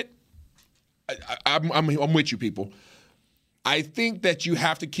get it. I'm with you, people. I think that you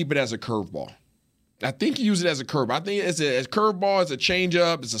have to keep it as a curveball. I think you use it as a curve. I think it's a curveball, it's a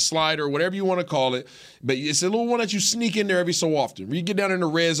changeup, it's a slider, whatever you want to call it. But it's a little one that you sneak in there every so often. When you get down in the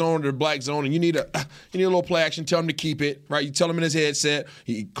red zone or the black zone and you need a little play action, tell him to keep it, right? You tell him in his headset,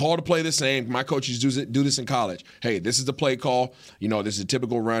 he called the play the same. My coaches do this in college. Hey, this is the play call. This is a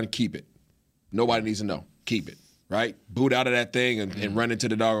typical run. Keep it. Nobody needs to know. Keep it. Right? Boot out of that thing and run into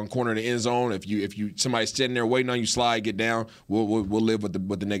the doggone corner of the end zone. If you somebody's sitting there waiting on you, slide, get down. We'll live with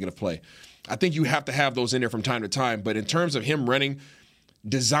the negative play. I think you have to have those in there from time to time. But in terms of him running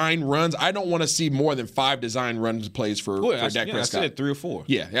design runs, I don't want to see more than 5 design runs plays for Dak Prescott. I said 3 or 4.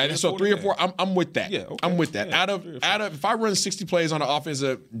 Yeah. So 3 or 4. I'm with that. Yeah, okay. I'm with that. Yeah, out of if I run 60 plays on an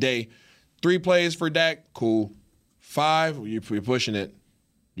offensive day, 3 plays for Dak, cool. 5, you're pushing it.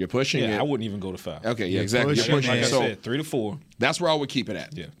 You're pushing it. I wouldn't even go to 5. Okay, yeah, exactly. Like I said, 3 to 4. That's where I would keep it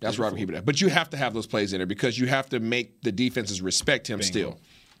at. Yeah, that's where I would keep it at. But you have to have those plays in there because you have to make the defenses respect him still.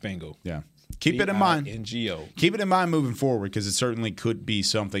 Bingo. Yeah. Keep it in mind. NGO. Keep it in mind moving forward because it certainly could be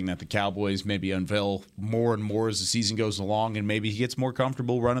something that the Cowboys maybe unveil more and more as the season goes along, and maybe he gets more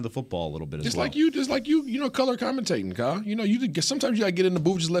comfortable running the football a little bit as well. Just like you, color commentating, Kyle. Sometimes you gotta get in the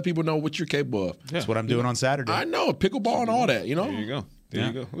booth, just let people know what you're capable of. That's what I'm doing on Saturday. I know pickleball and all that. There you go. There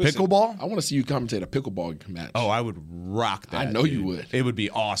you go. Listen, pickleball? I want to see you commentate a pickleball match. Oh, I would rock that. I know you would. It would be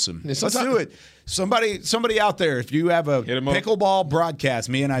awesome. Let's do it. Somebody out there, if you have a pickleball broadcast,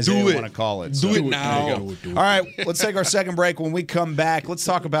 me and Isaiah want to call it. Do it now. All right, let's take our second break. When we come back, let's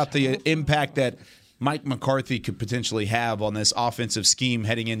talk about the impact that Mike McCarthy could potentially have on this offensive scheme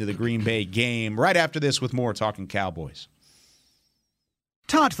heading into the Green Bay game. Right after this with more Talking Cowboys.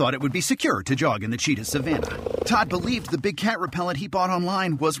 Todd thought it would be secure to jog in the cheetah savanna. Todd believed the big cat repellent he bought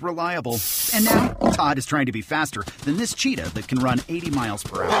online was reliable. And now, Todd is trying to be faster than this cheetah that can run 80 miles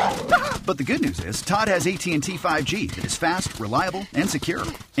per hour. But the good news is, Todd has AT&T 5G that is fast, reliable, and secure.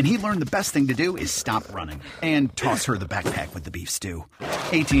 And he learned the best thing to do is stop running and toss her the backpack with the beef stew.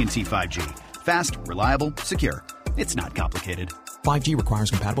 AT&T 5G. Fast, reliable, secure. It's not complicated. 5G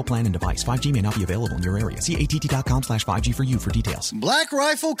requires compatible plan and device. 5G may not be available in your area. See att.com/5G for you for details. Black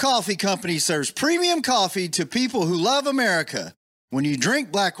Rifle Coffee Company serves premium coffee to people who love America. When you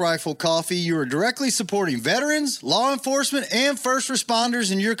drink Black Rifle Coffee, you are directly supporting veterans, law enforcement, and first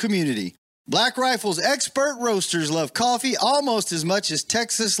responders in your community. Black Rifle's expert roasters love coffee almost as much as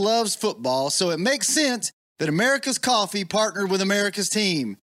Texas loves football, so it makes sense that America's Coffee partnered with America's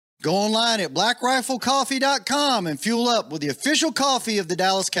team. Go online at blackriflecoffee.com and fuel up with the official coffee of the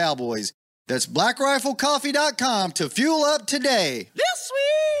Dallas Cowboys. That's blackriflecoffee.com to fuel up today. Lil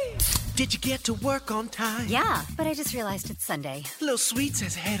Sweet! Did you get to work on time? Yeah, but I just realized it's Sunday. Lil Sweet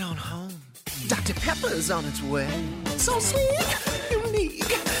says head on home. Dr. Pepper's on its way. So sweet, unique.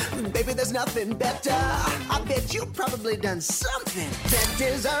 Baby, there's nothing better. I bet you've probably done something that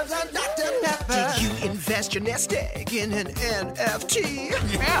deserves a Dr. Pepper. Did you invest your nest egg in an NFT?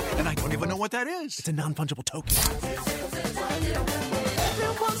 Yeah, and I don't even know what that is. It's a non-fungible token.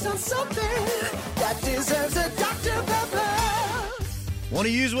 Everyone's done something that deserves a Dr. Pepper. Want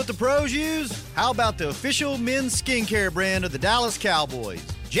to use what the pros use? How about the official men's skincare brand of the Dallas Cowboys,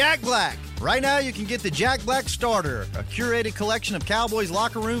 Jack Black? Right now, you can get the Jack Black Starter, a curated collection of Cowboys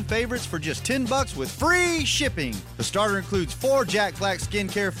locker room favorites for just $10 with free shipping. The starter includes 4 Jack Black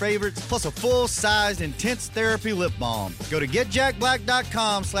skincare favorites, plus a full-sized intense therapy lip balm. Go to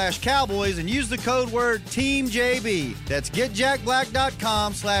getjackblack.com/Cowboys and use the code word TEAMJB. That's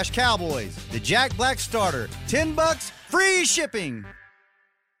getjackblack.com/Cowboys. The Jack Black Starter, $10, free shipping.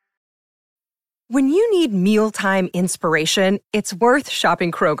 When you need mealtime inspiration, it's worth shopping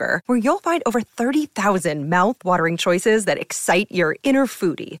Kroger, where you'll find over 30,000 mouth-watering choices that excite your inner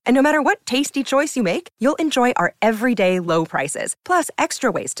foodie. And no matter what tasty choice you make, you'll enjoy our everyday low prices, plus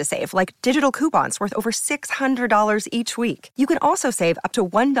extra ways to save, like digital coupons worth over $600 each week. You can also save up to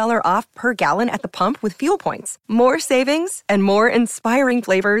 $1 off per gallon at the pump with fuel points. More savings and more inspiring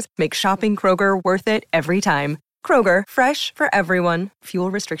flavors make shopping Kroger worth it every time. Kroger, fresh for everyone.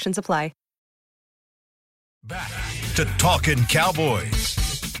 Fuel restrictions apply. Back to Talking Cowboys.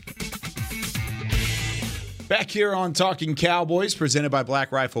 Back here on Talking Cowboys, presented by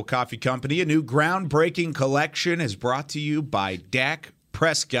Black Rifle Coffee Company. A new groundbreaking collection is brought to you by Dak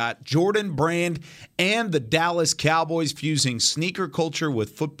Prescott, Jordan Brand, and the Dallas Cowboys, fusing sneaker culture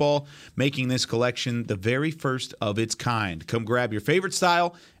with football, making this collection the very first of its kind. Come grab your favorite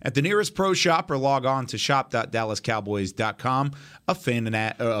style at the nearest pro shop or log on to shop.dallascowboys.com. A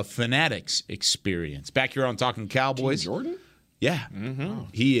Fanatics experience. Back here on Talking Cowboys. Team Jordan? Yeah,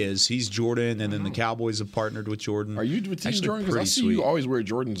 he is. He's Jordan, and then the Cowboys have partnered with Jordan. Are you with Team Jordan? Because I see you always wear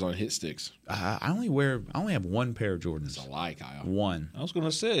Jordans on hit sticks. I only have one pair of Jordans. It's a lie, Kyle. One. I was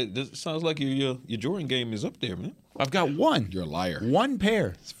gonna say it sounds like your Jordan game is up there, man. I've got one. You're a liar. One pair.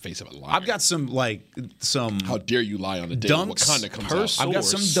 It's the face of a liar. I've got some. How dare you lie on the day? Dunks. Wakanda comes out. I've got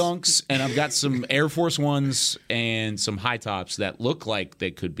some Dunks, and I've got some Air Force Ones and some high tops that look like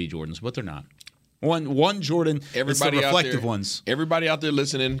they could be Jordans, but they're not. One Jordan. Everybody it's the reflective out there, ones. Everybody out there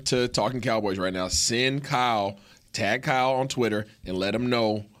listening to Talking Cowboys right now, tag Kyle on Twitter, and let him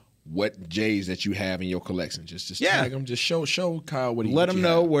know what J's that you have in your collection. Just tag him. Just show Kyle what he. Let him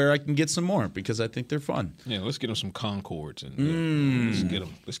know where I can get some more because I think they're fun. Yeah, let's get him some Concords and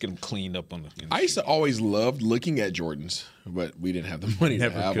let's get them cleaned up on the. I used to always love looking at Jordans, but we didn't have the money to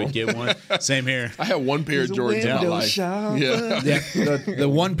have them. Get one. Same here. I had one pair of Jordans in my life. The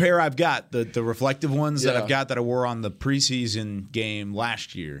one pair I've got, the reflective ones that I've got that I wore on the preseason game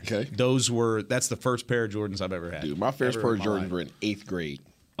last year. Okay, that's the first pair of Jordans I've ever had. Dude, my first pair of Jordans were in 8th grade.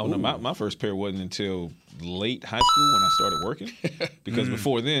 Oh, no, my first pair wasn't until late high school when I started working. Because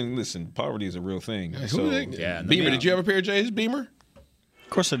before then, listen, poverty is a real thing. Beamer, did you have a pair of J's, Beamer? Of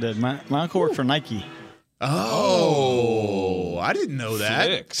course I did. My uncle worked for Nike. Oh, I didn't know that.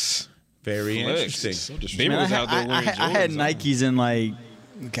 Flex. Very interesting. So Beamer was out there wearing Jordans. I had Nikes in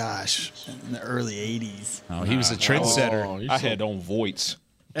in the early 80s. Oh, he was a trendsetter. I had on Voits.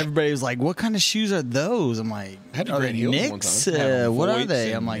 Everybody was like, what kind of shoes are those? I'm like, had are they Knicks? What are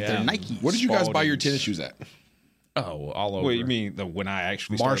they? I'm like, they're Nikes. Where did you guys buy your tennis shoes at? Oh, all over. Wait, you mean when I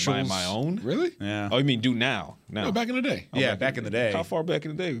actually started buying my own? Really? Yeah. Oh, you mean do now? No, back in the day. Back in the day. How far back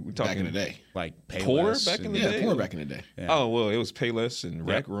in the day? We talking back in the day. Like Payless Poor back in the day? Yeah, Poor back in the day. Yeah. Oh, well, it was Payless and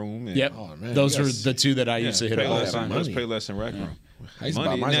Rec Room. And, Yep. Oh, man, those are the two that I used to hit all the time. It was Payless and Rec Room. I used to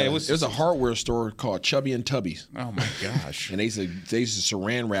buy mine. It was a hardware store called Chubby and Tubby's. Oh my gosh! And they used to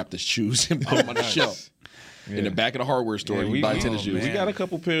saran wrap the shoes and put them on the shelf in the back of the hardware store. You buy tennis shoes. We got a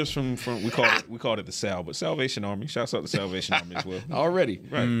couple pairs from we called it the Sal, but Salvation Army. Shouts out to Salvation Army as well. Already,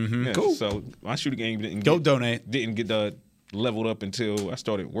 right? Mm-hmm. Yeah, cool. So my shooting game didn't donate. Didn't get leveled up until I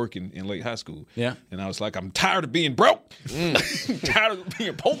started working in late high school. Yeah. And I was like, I'm tired of being broke. Tired of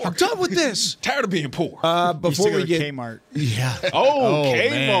being poor. I'm done with this. Tired of being poor. Before we get Kmart. Yeah. Oh,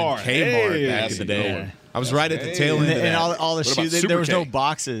 Kmart. Kmart back in the day. I was right at the tail end of that. And all the shoes, there was no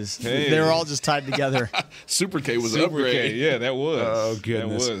boxes. They were all just tied together. Super K was an Super upgrade. K, yeah, that was. Oh,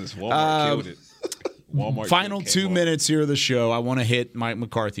 goodness. That was. Walmart killed it. Walmart Final 2 minutes here of the show. I want to hit Mike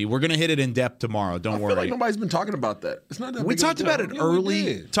McCarthy. We're going to hit it in depth tomorrow. Don't worry. I feel like nobody's been talking about that. It's not that we big of a talked about it deal.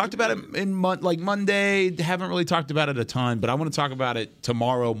 early. Talked about it in Monday. Haven't really talked about it a ton, but I want to talk about it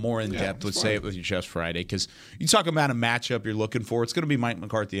tomorrow more in depth. Let's say it with your chest Friday, because you talk about a matchup you're looking for. It's going to be Mike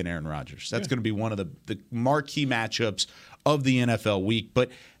McCarthy and Aaron Rodgers. That's going to be one of the marquee matchups of the NFL week.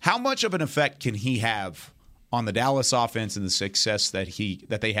 But how much of an effect can he have on the Dallas offense and the success that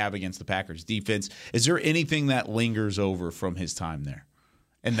they have against the Packers defense? Is there anything that lingers over from his time there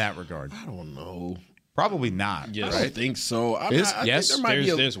in that regard? I don't know. Probably not. Yes. I don't think so. I yes. think there might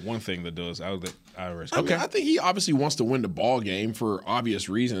be there's one thing that does. I think he obviously wants to win the ball game for obvious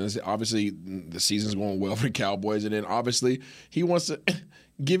reasons. Obviously, the season's going well for the Cowboys, and then obviously he wants to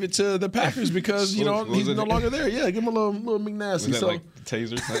give it to the Packers because he's no longer there. Yeah, give him a little McNasty. Was that like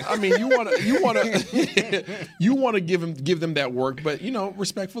taser? I mean, you want to give them that work, but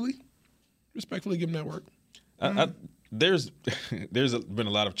respectfully give them that work. There's been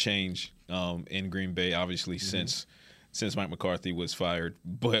a lot of change in Green Bay, obviously, since Mike McCarthy was fired.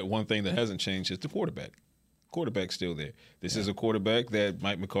 But one thing that hasn't changed is the quarterback. Quarterback's still there. This is a quarterback that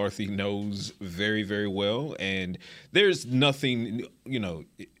Mike McCarthy knows very, very well, and there's nothing.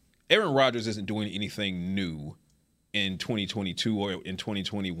 Aaron Rodgers isn't doing anything new in 2022 or in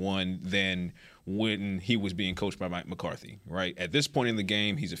 2021 than when he was being coached by Mike McCarthy, right? At this point in the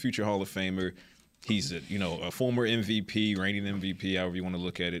game, he's a future Hall of Famer. He's a former MVP, reigning MVP, however you want to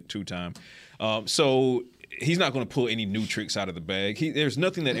look at it, 2-time. So he's not going to pull any new tricks out of the bag. There's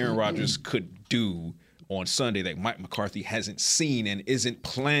nothing that Aaron Rodgers could do on Sunday that Mike McCarthy hasn't seen and isn't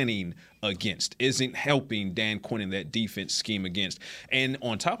planning against, isn't helping Dan Quinn in that defense scheme against. And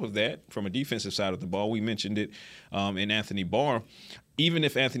on top of that, from a defensive side of the ball, we mentioned it in Anthony Barr. Even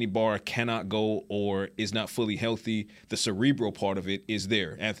if Anthony Barr cannot go or is not fully healthy, the cerebral part of it is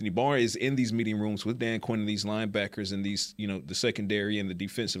there. Anthony Barr is in these meeting rooms with Dan Quinn and these linebackers and these, the secondary and the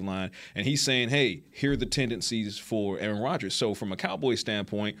defensive line, and he's saying, hey, here are the tendencies for Aaron Rodgers. So from a Cowboys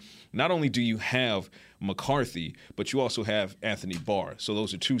standpoint, not only do you have McCarthy, but you also have Anthony Barr. So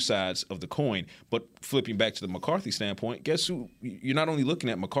those are two sides of the coin. But flipping back to the McCarthy standpoint, guess who? You're not only looking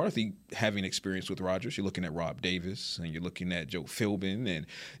at McCarthy having experience with Rodgers, you're looking at Rob Davis and you're looking at Joe Philbin. And,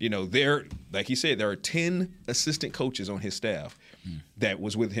 like he said, there are 10 assistant coaches on his staff that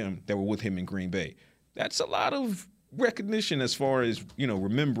were with him in Green Bay. That's a lot of recognition as far as,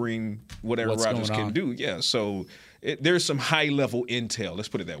 remembering what Aaron Rodgers can do. Yeah, so there's some high-level intel. Let's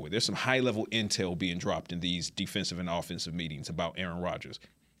put it that way. There's some high-level intel being dropped in these defensive and offensive meetings about Aaron Rodgers,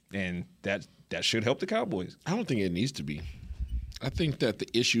 and that should help the Cowboys. I don't think it needs to be. I think that the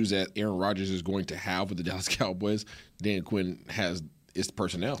issues that Aaron Rodgers is going to have with the Dallas Cowboys, Dan Quinn has its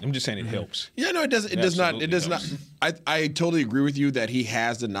personnel. I'm just saying it helps. Yeah, no, it does. It does not. It does not. I totally agree with you that he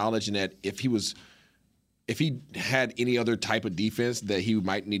has the knowledge and that if he had any other type of defense that he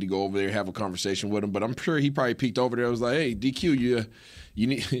might need to go over there and have a conversation with him. But I'm sure he probably peeked over there and was like, hey, DQ, you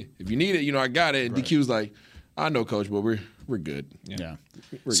need if you need it, I got it. And right. DQ's like, I know, Coach, but we're good. Yeah.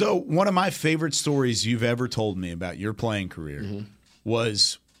 So one of my favorite stories you've ever told me about your playing career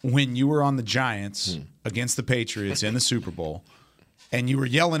was when you were on the Giants against the Patriots in the Super Bowl. And you were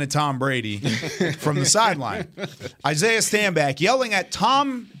yelling at Tom Brady from the sideline. Isaiah Stanback yelling at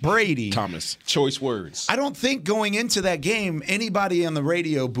Tom Brady. Thomas. Choice words. I don't think going into that game, anybody in the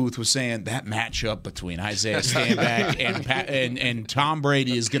radio booth was saying that matchup between Isaiah Stanback and Tom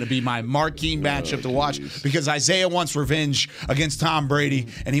Brady is going to be my marquee matchup to watch because Isaiah wants revenge against Tom Brady,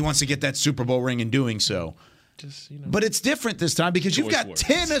 and he wants to get that Super Bowl ring in doing so. But it's different this time because you've got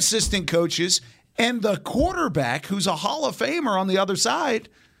 10 assistant coaches and the quarterback, who's a Hall of Famer on the other side,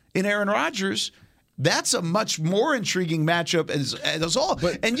 in Aaron Rodgers. That's a much more intriguing matchup as all.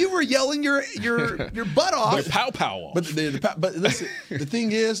 And you were yelling your butt off. Pow. But listen, the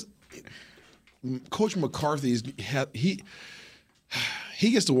thing is, Coach McCarthy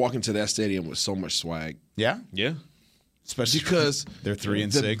he gets to walk into that stadium with so much swag. Yeah. Especially because they're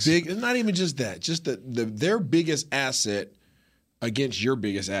 3-6. Not even just that. Just their biggest asset against your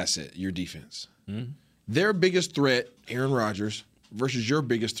biggest asset, your defense. Their biggest threat, Aaron Rodgers, versus your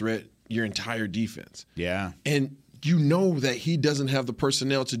biggest threat, your entire defense. Yeah. And you know that he doesn't have the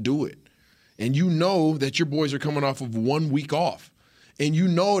personnel to do it. And you know that your boys are coming off of 1 week off. And you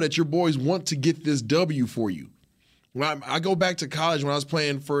know that your boys want to get this W for you. When I go back to college when I was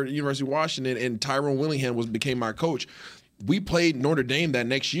playing for the University of Washington and Tyrone Willingham became my coach. We played Notre Dame that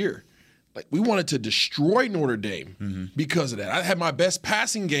next year. Like, we wanted to destroy Notre Dame because of that. I had my best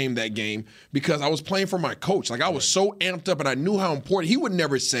passing game that game because I was playing for my coach. Like, I was so amped up and I knew how important. He would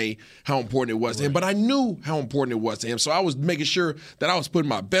never say how important it was to him, but I knew how important it was to him. So I was making sure that I was putting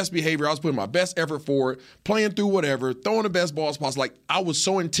my best behavior, I was putting my best effort forward, playing through whatever, throwing the best balls possible. Like, I was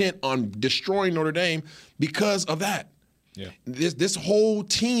so intent on destroying Notre Dame because of that. Yeah. This whole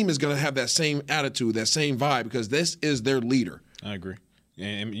team is going to have that same attitude, that same vibe, because this is their leader. I agree.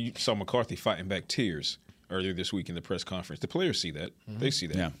 And you saw McCarthy fighting back tears earlier this week in the press conference. The players see that. They see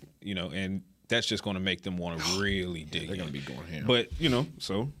that. Yeah. And that's just going to make them want to really dig in. They're going to be going ham. But,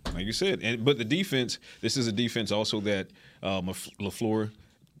 so like you said, but the defense, this is a defense also that LaFleur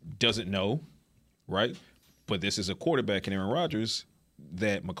doesn't know, right? But this is a quarterback in Aaron Rodgers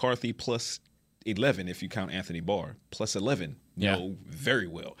that McCarthy plus 11, if you count Anthony Barr, plus 11 know very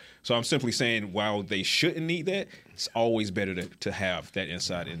well. So I'm simply saying, while they shouldn't need that, it's always better to have that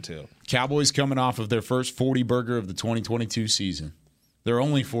inside intel. Cowboys coming off of their first 40-burger of the 2022 season. Their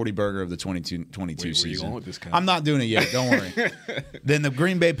only 40-burger of the 2022 season. Where you going with this, I'm not doing it yet. Don't worry. Then the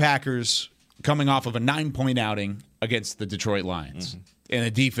Green Bay Packers coming off of a 9-point outing against the Detroit Lions in a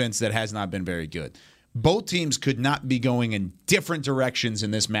defense that has not been very good. Both teams could not be going in different directions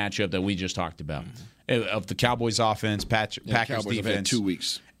in this matchup that we just talked about. Of the Cowboys offense, Packers Cowboys defense. have had 2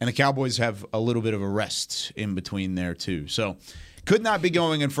 weeks. And the Cowboys have a little bit of a rest in between there, too. So could not be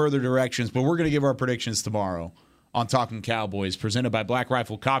going in further directions, but we're going to give our predictions tomorrow on Talking Cowboys, presented by Black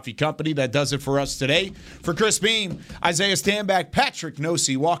Rifle Coffee Company. That does it for us today. For Chris Beam, Isaiah Stanback, Patrick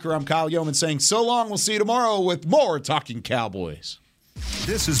Nosey Walker, I'm Kyle Yeoman saying so long. We'll see you tomorrow with more Talking Cowboys.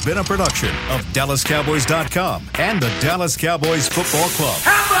 This has been a production of DallasCowboys.com and the Dallas Cowboys Football Club.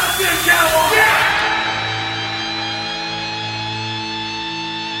 How about this, Cowboys? Yeah!